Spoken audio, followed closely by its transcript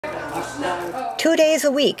2 days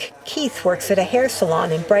a week, Keith works at a hair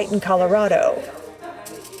salon in Brighton, Colorado.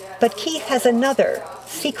 But Keith has another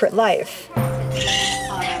secret life.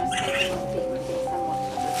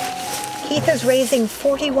 Keith is raising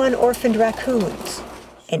 41 orphaned raccoons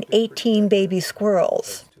and 18 baby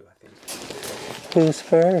squirrels. Who's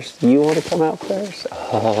first? You want to come out first?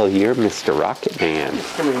 Oh, you're Mr. Rocket Man.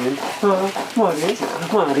 Come in. What is it?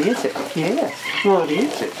 What is it? Yes. What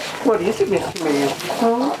is it? What is it, Mr. Man?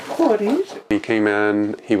 What is it? He came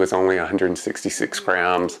in, he was only 166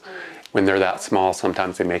 grams. When they're that small,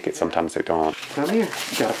 sometimes they make it, sometimes they don't. Come here.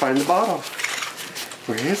 You gotta find the bottle.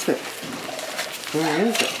 Where is it? Where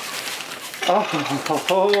is it?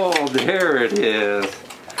 Oh, there it is.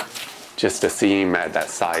 Just to see him at that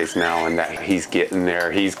size now and that he's getting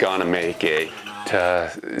there, he's gonna make it.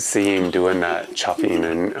 To see him doing that chuffing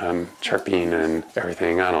and chirping and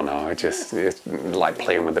everything, I don't know. It's like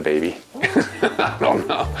playing with a baby. I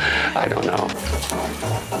don't know.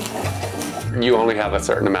 You only have a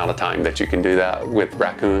certain amount of time that you can do that with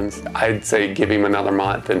raccoons. I'd say give him another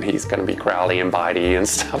month and he's gonna be growly and bitey and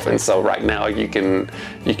stuff. And so right now you can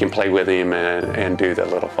play with him and do the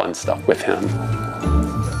little fun stuff with him.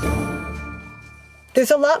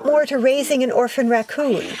 There's a lot more to raising an orphan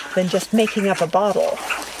raccoon than just making up a bottle.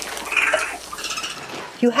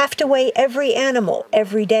 You have to weigh every animal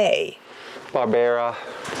every day. Barbara.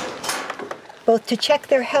 Both to check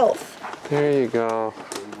their health. There you go.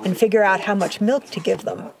 And figure out how much milk to give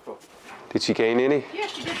them. Did she gain any? Yeah,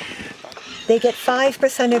 she did. They get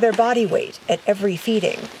 5% of their body weight at every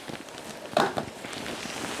feeding.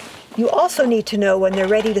 You also need to know when they're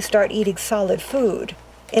ready to start eating solid food.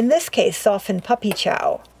 In this case, softened puppy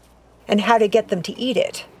chow, and how to get them to eat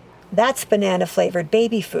it. That's banana-flavored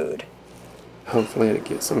baby food. Hopefully it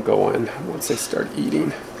gets them going once they start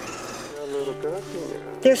eating.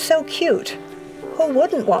 They're so cute. Who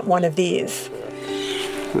wouldn't want one of these?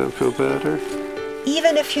 Does that feel better?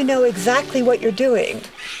 Even if you know exactly what you're doing,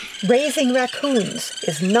 raising raccoons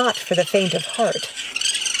is not for the faint of heart.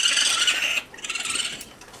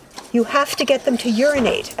 You have to get them to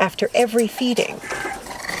urinate after every feeding.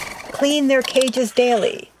 Clean their cages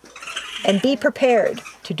daily, and be prepared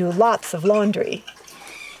to do lots of laundry.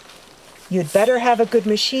 You'd better have a good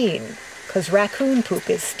machine, because raccoon poop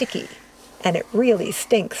is sticky, and it really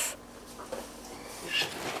stinks.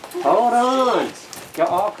 Hold on! You're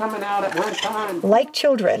all coming out at one time. Like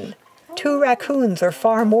children, 2 raccoons are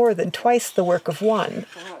far more than twice the work of one.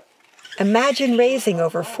 Imagine raising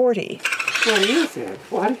over 40. What is it?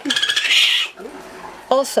 What is it?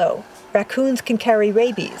 Also, raccoons can carry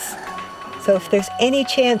rabies. So if there's any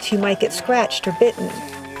chance you might get scratched or bitten,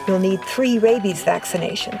 you'll need 3 rabies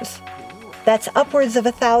vaccinations. That's upwards of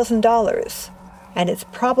 $1,000, and it's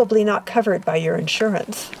probably not covered by your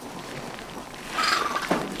insurance.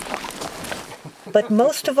 But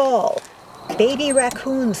most of all, baby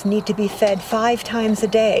raccoons need to be fed 5 times a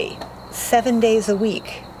day, 7 days a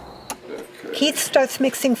week. Keith starts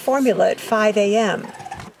mixing formula at 5 a.m.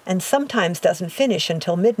 and sometimes doesn't finish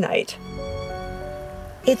until midnight.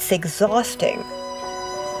 It's exhausting.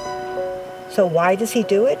 So why does he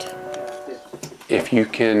do it? If you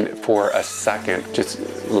can, for a second, just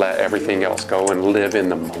let everything else go and live in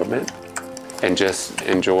the moment and just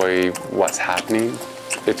enjoy what's happening,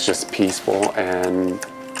 it's just peaceful and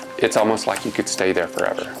it's almost like you could stay there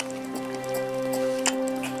forever.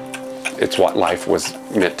 It's what life was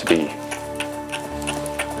meant to be.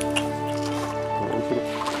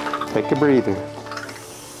 Take a breather.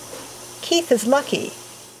 Keith is lucky.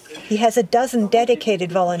 He has a dozen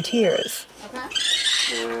dedicated volunteers.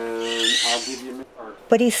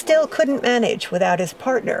 But he still couldn't manage without his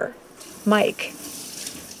partner, Mike.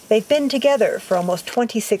 They've been together for almost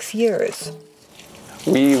 26 years.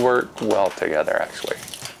 We work well together, actually.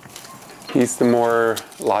 He's the more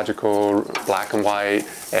logical, black and white,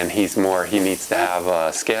 and he needs to have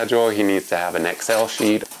a schedule, he needs to have an Excel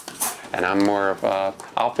sheet, and I'm more of a,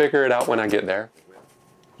 I'll figure it out when I get there.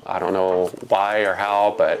 I don't know why or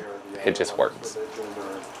how, but it just works.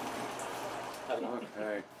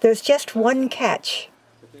 There's just one catch.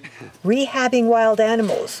 Rehabbing wild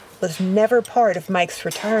animals was never part of Mike's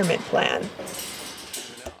retirement plan.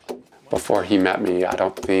 Before he met me, I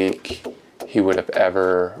don't think he would have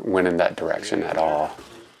ever went in that direction at all.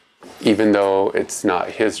 Even though it's not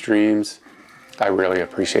his dreams, I really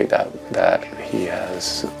appreciate that he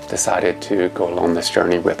has decided to go along this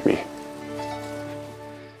journey with me.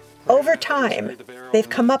 Over time, they've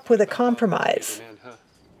come up with a compromise.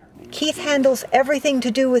 Keith handles everything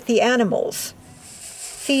to do with the animals: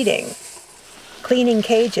 feeding, cleaning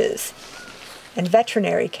cages, and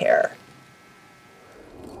veterinary care.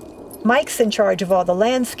 Mike's in charge of all the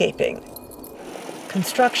landscaping,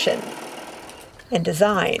 construction, and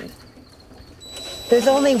design. There's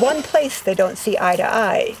only one place they don't see eye to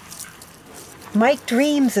eye. Mike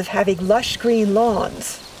dreams of having lush green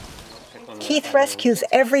lawns. Keith rescues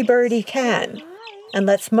every bird he can and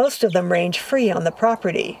lets most of them range free on the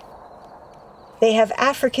property. They have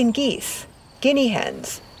African geese, guinea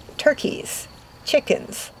hens, turkeys,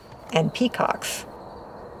 chickens, and peacocks.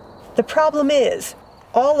 The problem is,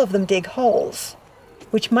 all of them dig holes,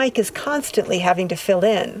 which Mike is constantly having to fill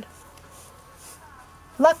in.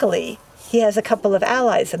 Luckily, he has a couple of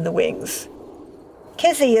allies in the wings.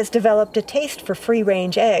 Kizzy has developed a taste for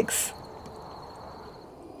free-range eggs.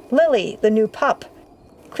 Lily, the new pup,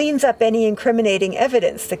 cleans up any incriminating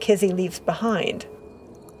evidence that Kizzy leaves behind.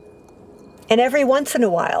 And every once in a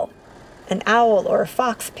while, an owl or a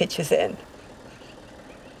fox pitches in.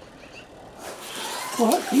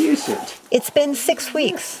 What is it? It's been 6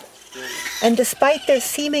 weeks, and despite their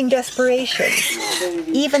seeming desperation,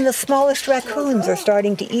 even the smallest raccoons are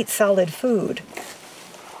starting to eat solid food.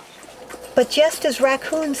 But just as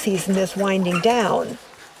raccoon season is winding down,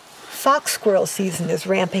 fox squirrel season is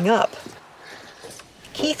ramping up.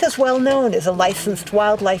 Keith is well known as a licensed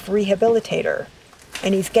wildlife rehabilitator,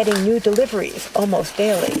 and he's getting new deliveries almost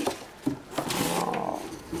daily.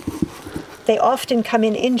 They often come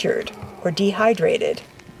in injured or dehydrated.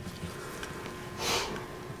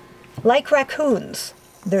 Like raccoons,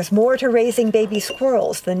 there's more to raising baby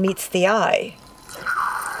squirrels than meets the eye.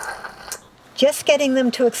 Just getting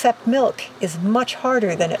them to accept milk is much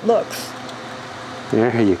harder than it looks.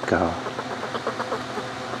 There you go.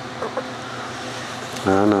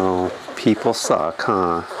 I know. People suck,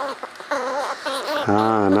 huh?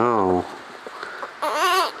 I know.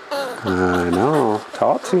 I know.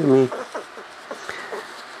 Talk to me.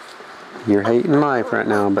 You're hating life right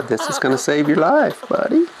now, but this is going to save your life,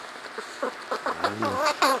 buddy.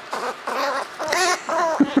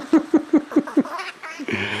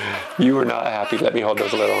 You were not happy. Let me hold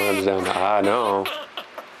those little arms down. I know.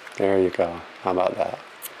 There you go. How about that?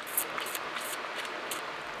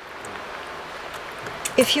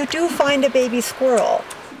 If you do find a baby squirrel,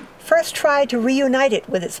 first try to reunite it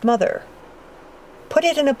with its mother. Put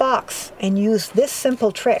it in a box and use this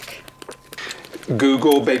simple trick.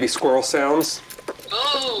 Google baby squirrel sounds.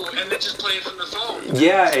 Oh, and then just play it from the phone.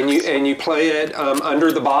 Yeah, and you play it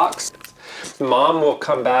under the box. Mom will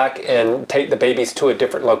come back and take the babies to a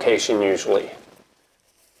different location usually.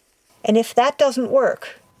 And if that doesn't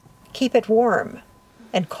work, keep it warm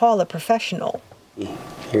and call a professional.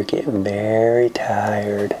 You're getting very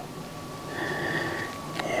tired.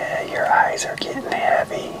 Yeah, your eyes are getting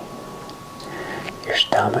heavy. Your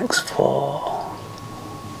stomach's full.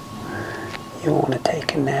 You want to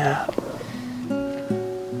take a nap.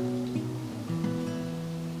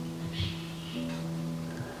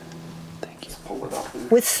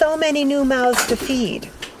 With so many new mouths to feed,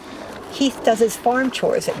 Keith does his farm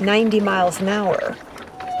chores at 90 miles an hour.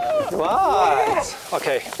 What?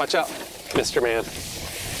 Okay, watch out, Mr. Man.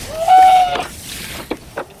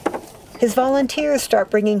 His volunteers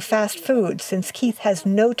start bringing fast food since Keith has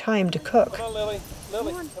no time to cook. Come on, Lily.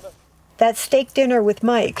 Lily. That steak dinner with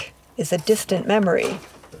Mike is a distant memory.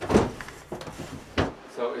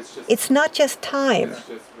 So It's not just time,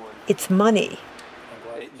 it's money.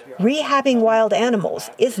 Rehabbing wild animals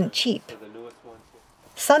isn't cheap.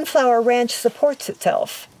 Sunflower Ranch supports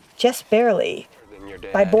itself, just barely,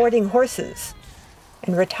 by boarding horses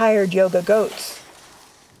and retired yoga goats.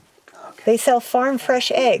 They sell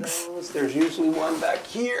farm-fresh eggs. There's usually one back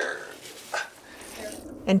here.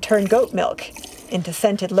 And turn goat milk into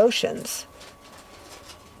scented lotions.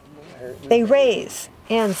 They raise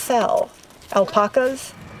and sell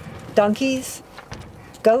alpacas, donkeys,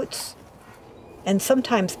 goats, and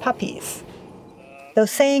sometimes puppies. Though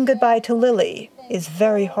saying goodbye to Lily is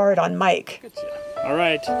very hard on Mike. All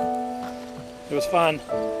right. It was fun.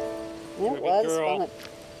 You're a good girl. Fun.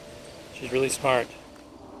 She's really smart.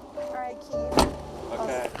 All right, Keith.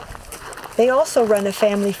 Okay. They also run a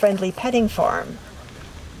family-friendly petting farm.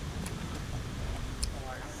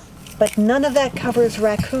 But none of that covers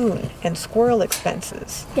raccoon and squirrel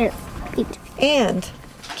expenses. Here, eat. And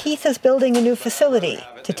Keith is building a new facility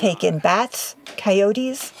to take in bats,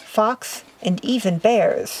 coyotes, fox, and even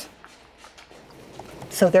bears.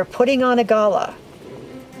 So they're putting on a gala.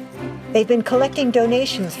 They've been collecting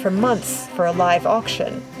donations for months for a live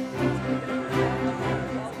auction.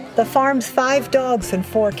 The farm's 5 dogs and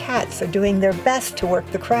 4 cats are doing their best to work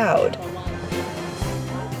the crowd.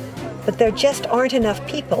 But there just aren't enough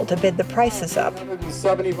people to bid the prices up.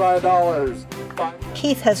 $75.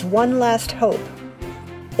 Keith has one last hope.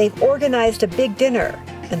 They've organized a big dinner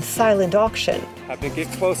and silent auction. Have to get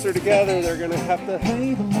closer together. They're going to have to...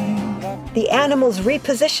 The animals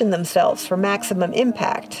reposition themselves for maximum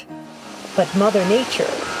impact, but Mother Nature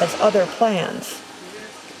has other plans.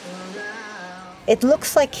 It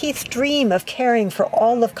looks like Keith's dream of caring for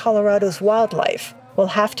all of Colorado's wildlife will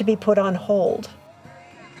have to be put on hold.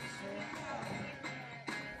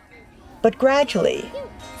 But gradually,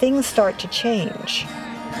 things start to change.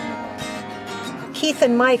 Keith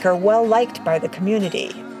and Mike are well liked by the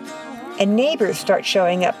community, and neighbors start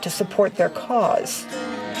showing up to support their cause.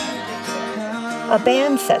 A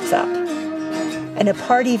band sets up, and a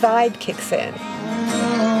party vibe kicks in.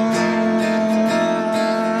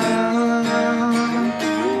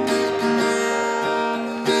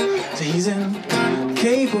 He's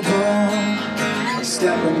incapable of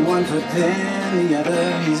stepping one foot then the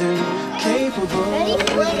other. He's incapable.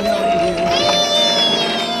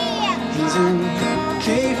 He's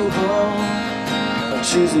incapable of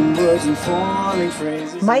choosing words and forming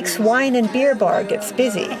phrases. Mike's wine and beer bar gets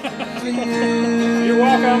busy. You're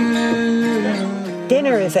welcome.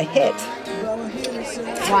 Dinner is a hit.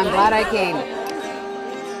 Well, I'm glad I came.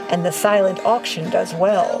 And the silent auction does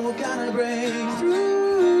well.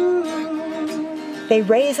 They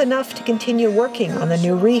raise enough to continue working on the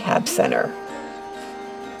new rehab center.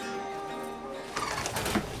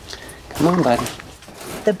 Come on, buddy.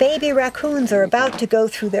 The baby raccoons are about to go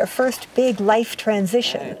through their first big life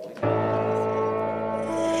transition.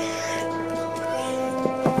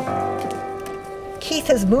 Keith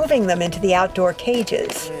is moving them into the outdoor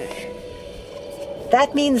cages.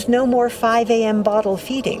 That means no more 5 a.m. bottle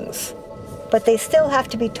feedings, but they still have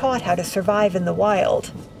to be taught how to survive in the wild.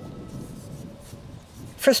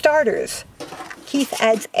 For starters, Keith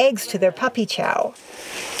adds eggs to their puppy chow.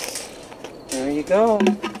 There you go.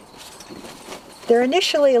 They're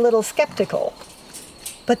initially a little skeptical,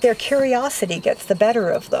 but their curiosity gets the better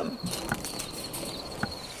of them.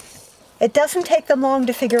 It doesn't take them long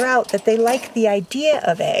to figure out that they like the idea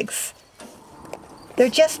of eggs. They're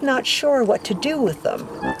just not sure what to do with them.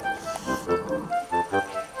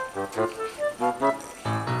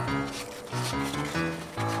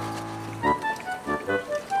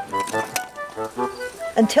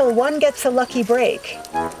 Until one gets a lucky break.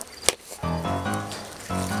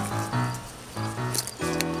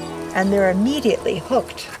 And they're immediately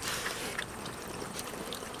hooked.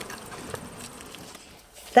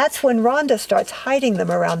 That's when Rhonda starts hiding them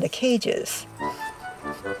around the cages.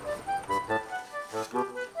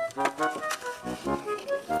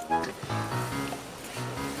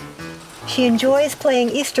 She enjoys playing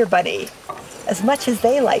Easter Bunny as much as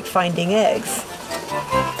they like finding eggs.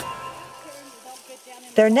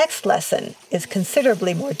 Their next lesson is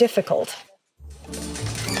considerably more difficult.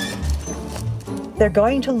 They're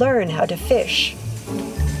going to learn how to fish.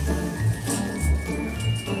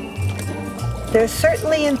 They're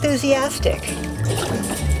certainly enthusiastic.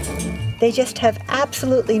 They just have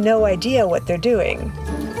absolutely no idea what they're doing.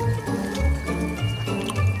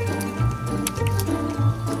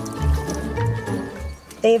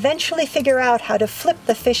 They eventually figure out how to flip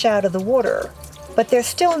the fish out of the water, but they're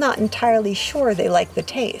still not entirely sure they like the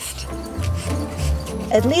taste.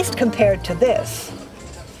 At least compared to this.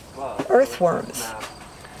 Earthworms.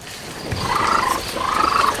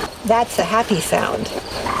 That's a happy sound.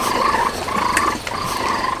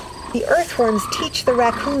 The earthworms teach the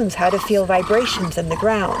raccoons how to feel vibrations in the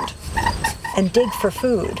ground and dig for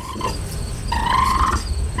food.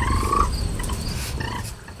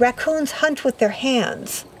 Raccoons hunt with their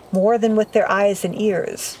hands more than with their eyes and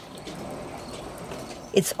ears.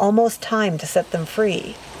 It's almost time to set them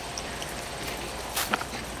free.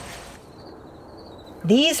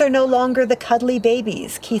 These are no longer the cuddly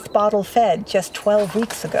babies Keith bottle fed just 12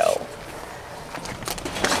 weeks ago.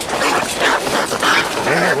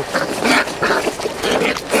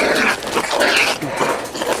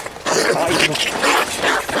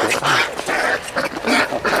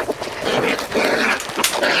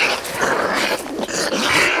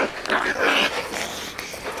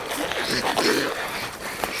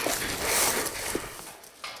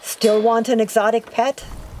 Still want an exotic pet?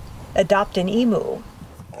 Adopt an emu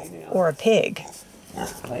or a pig.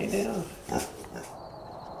 Lay down.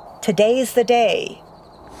 Today's the day.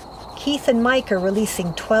 Keith and Mike are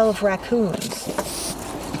releasing 12 raccoons.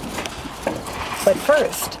 But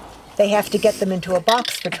first, they have to get them into a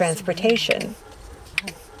box for transportation.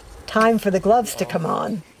 Time for the gloves to come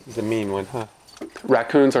on. He's a mean one, huh?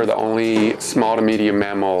 Raccoons are the only small to medium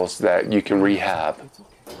mammals that you can rehab.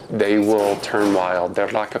 They will turn wild.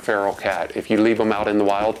 They're like a feral cat. If you leave them out in the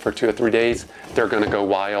wild for 2 or 3 days, they're going to go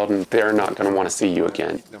wild and they're not going to want to see you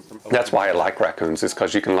again. That's why I like raccoons, is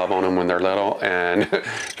because you can love on them when they're little, and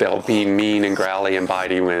they'll be mean and growly and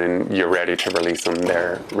bitey when you're ready to release them.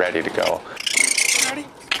 They're ready to go. Ready?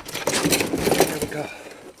 There we go.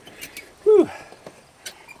 Whew.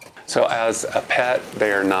 So as a pet,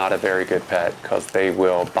 they are not a very good pet because they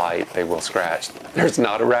will bite, they will scratch. There's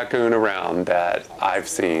not a raccoon around that I've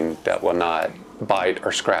seen that will not bite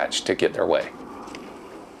or scratch to get their way.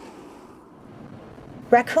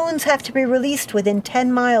 Raccoons have to be released within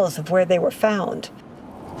 10 miles of where they were found.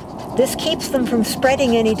 This keeps them from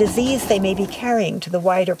spreading any disease they may be carrying to the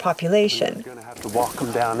wider population. You're gonna have to walk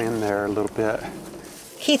them down in there a little bit.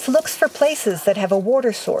 Keith looks for places that have a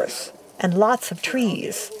water source and lots of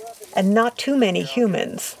trees, and not too many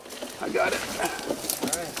humans. I got it.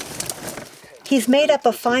 He's made up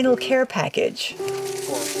a final care package,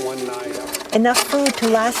 For one night. enough food to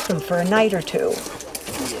last them for a night or two.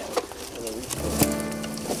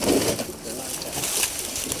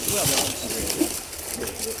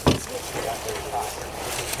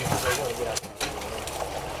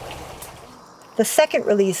 The second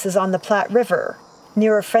release is on the Platte River,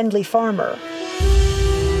 near a friendly farmer.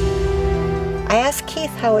 I asked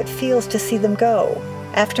Keith how it feels to see them go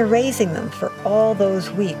after raising them for all those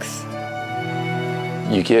weeks.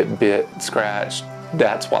 You get bit, scratched.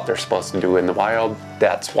 That's what they're supposed to do in the wild.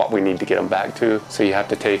 That's what we need to get them back to. So you have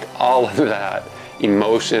to take all of that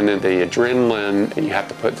emotion and the adrenaline, and you have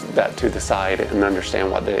to put that to the side and understand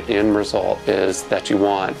what the end result is that you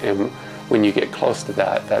want. And when you get close to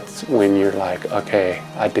that, that's when you're like, okay,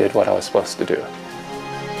 I did what I was supposed to do.